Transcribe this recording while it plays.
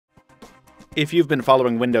If you've been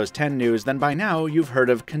following Windows 10 news, then by now you've heard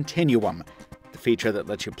of Continuum, the feature that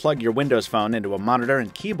lets you plug your Windows Phone into a monitor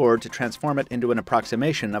and keyboard to transform it into an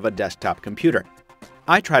approximation of a desktop computer.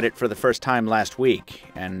 I tried it for the first time last week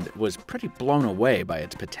and was pretty blown away by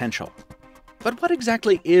its potential. But what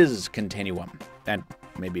exactly is Continuum? And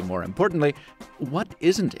maybe more importantly, what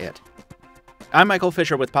isn't it? I'm Michael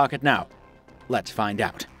Fisher with Pocketnow. Let's find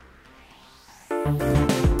out.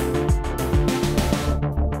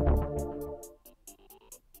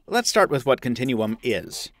 Let's start with what Continuum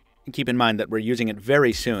is. Keep in mind that we're using it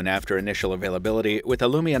very soon after initial availability with a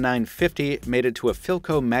Lumia 950 mated to a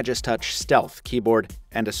Philco Magistouch Stealth keyboard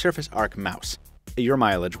and a Surface Arc mouse. Your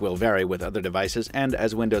mileage will vary with other devices and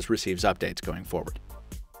as Windows receives updates going forward.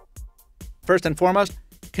 First and foremost,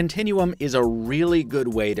 Continuum is a really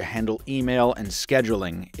good way to handle email and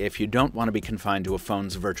scheduling if you don't want to be confined to a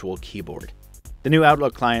phone's virtual keyboard. The new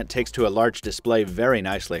Outlook client takes to a large display very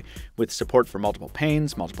nicely, with support for multiple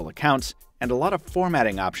panes, multiple accounts, and a lot of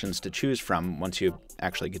formatting options to choose from once you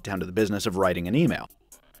actually get down to the business of writing an email.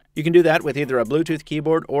 You can do that with either a Bluetooth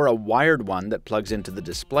keyboard or a wired one that plugs into the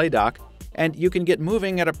display dock, and you can get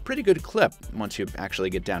moving at a pretty good clip once you actually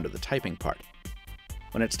get down to the typing part.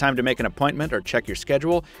 When it's time to make an appointment or check your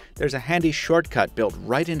schedule, there's a handy shortcut built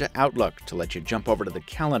right into Outlook to let you jump over to the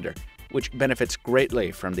calendar, which benefits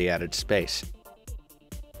greatly from the added space.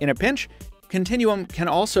 In a pinch, Continuum can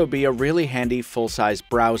also be a really handy full-size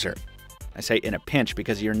browser. I say in a pinch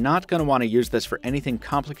because you're not going to want to use this for anything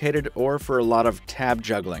complicated or for a lot of tab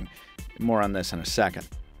juggling. More on this in a second.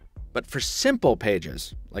 But for simple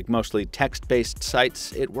pages, like mostly text-based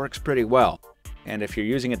sites, it works pretty well. And if you're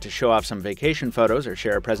using it to show off some vacation photos or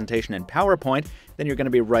share a presentation in PowerPoint, then you're going to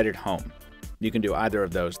be right at home. You can do either of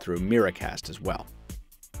those through Miracast as well.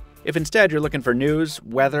 If instead you're looking for news,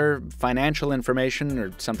 weather, financial information,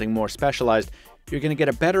 or something more specialized, you're going to get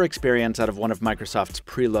a better experience out of one of Microsoft's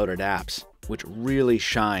preloaded apps, which really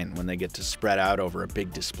shine when they get to spread out over a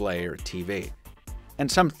big display or TV.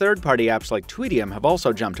 And some third-party apps like Tweetium have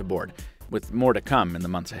also jumped aboard, with more to come in the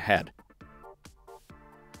months ahead.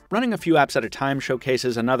 Running a few apps at a time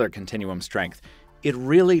showcases another Continuum strength. It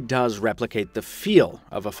really does replicate the feel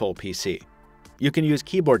of a full PC. You can use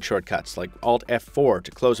keyboard shortcuts like Alt F4 to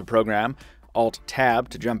close a program, Alt Tab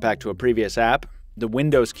to jump back to a previous app, the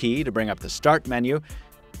Windows key to bring up the Start menu,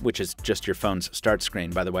 which is just your phone's start screen,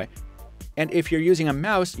 by the way. And if you're using a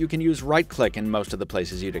mouse, you can use right-click in most of the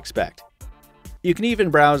places you'd expect. You can even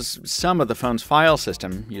browse some of the phone's file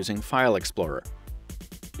system using File Explorer.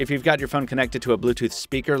 If you've got your phone connected to a Bluetooth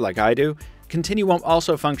speaker like I do, Continuum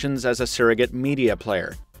also functions as a surrogate media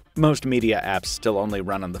player. Most media apps still only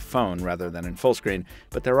run on the phone rather than in full screen,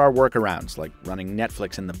 but there are workarounds like running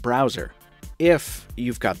Netflix in the browser, if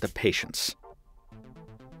you've got the patience.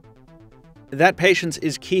 That patience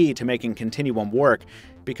is key to making Continuum work,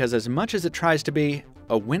 because as much as it tries to be,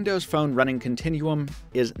 a Windows phone running Continuum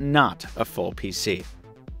is not a full PC.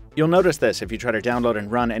 You'll notice this if you try to download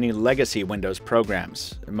and run any legacy Windows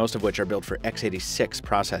programs, most of which are built for x86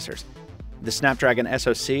 processors. The Snapdragon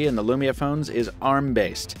SoC in the Lumia phones is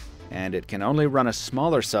ARM-based, and it can only run a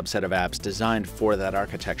smaller subset of apps designed for that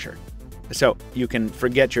architecture. So you can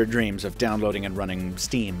forget your dreams of downloading and running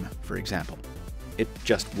Steam, for example. It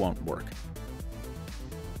just won't work.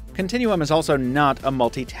 Continuum is also not a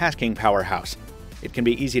multitasking powerhouse. It can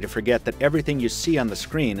be easy to forget that everything you see on the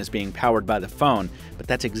screen is being powered by the phone, but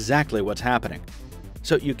that's exactly what's happening.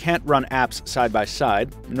 So you can't run apps side by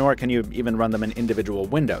side, nor can you even run them in individual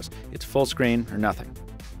windows. It's full screen or nothing.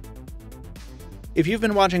 If you've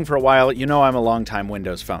been watching for a while, you know I'm a longtime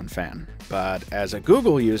Windows Phone fan. But as a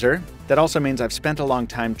Google user, that also means I've spent a long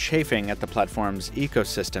time chafing at the platform's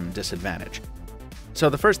ecosystem disadvantage. So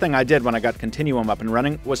the first thing I did when I got Continuum up and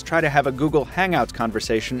running was try to have a Google Hangouts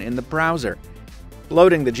conversation in the browser.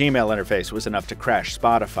 Loading the Gmail interface was enough to crash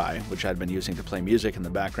Spotify, which I'd been using to play music in the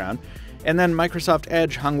background, and then Microsoft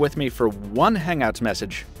Edge hung with me for one Hangouts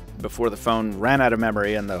message before the phone ran out of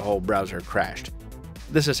memory and the whole browser crashed.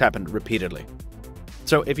 This has happened repeatedly.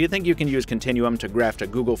 So if you think you can use Continuum to graft a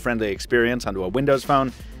Google-friendly experience onto a Windows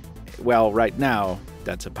phone, well, right now,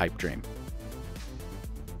 that's a pipe dream.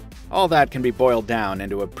 All that can be boiled down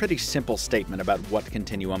into a pretty simple statement about what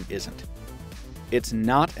Continuum isn't. It's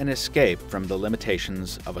not an escape from the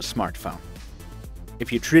limitations of a smartphone.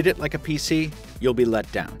 If you treat it like a PC, you'll be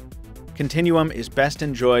let down. Continuum is best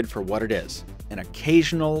enjoyed for what it is, an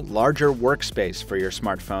occasional, larger workspace for your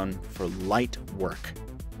smartphone for light work.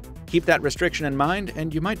 Keep that restriction in mind,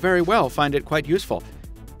 and you might very well find it quite useful,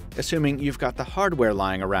 assuming you've got the hardware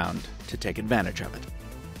lying around to take advantage of it.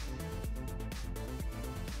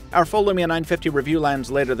 Our full Lumia 950 review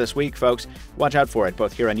lands later this week, folks. Watch out for it,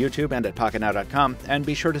 both here on YouTube and at Pocketnow.com, and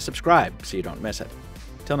be sure to subscribe so you don't miss it.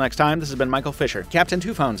 Till next time, this has been Michael Fisher, Captain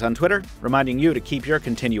Two Phones on Twitter, reminding you to keep your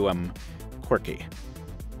Continuum quirky.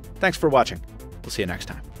 Thanks for watching. We'll see you next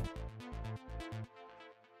time.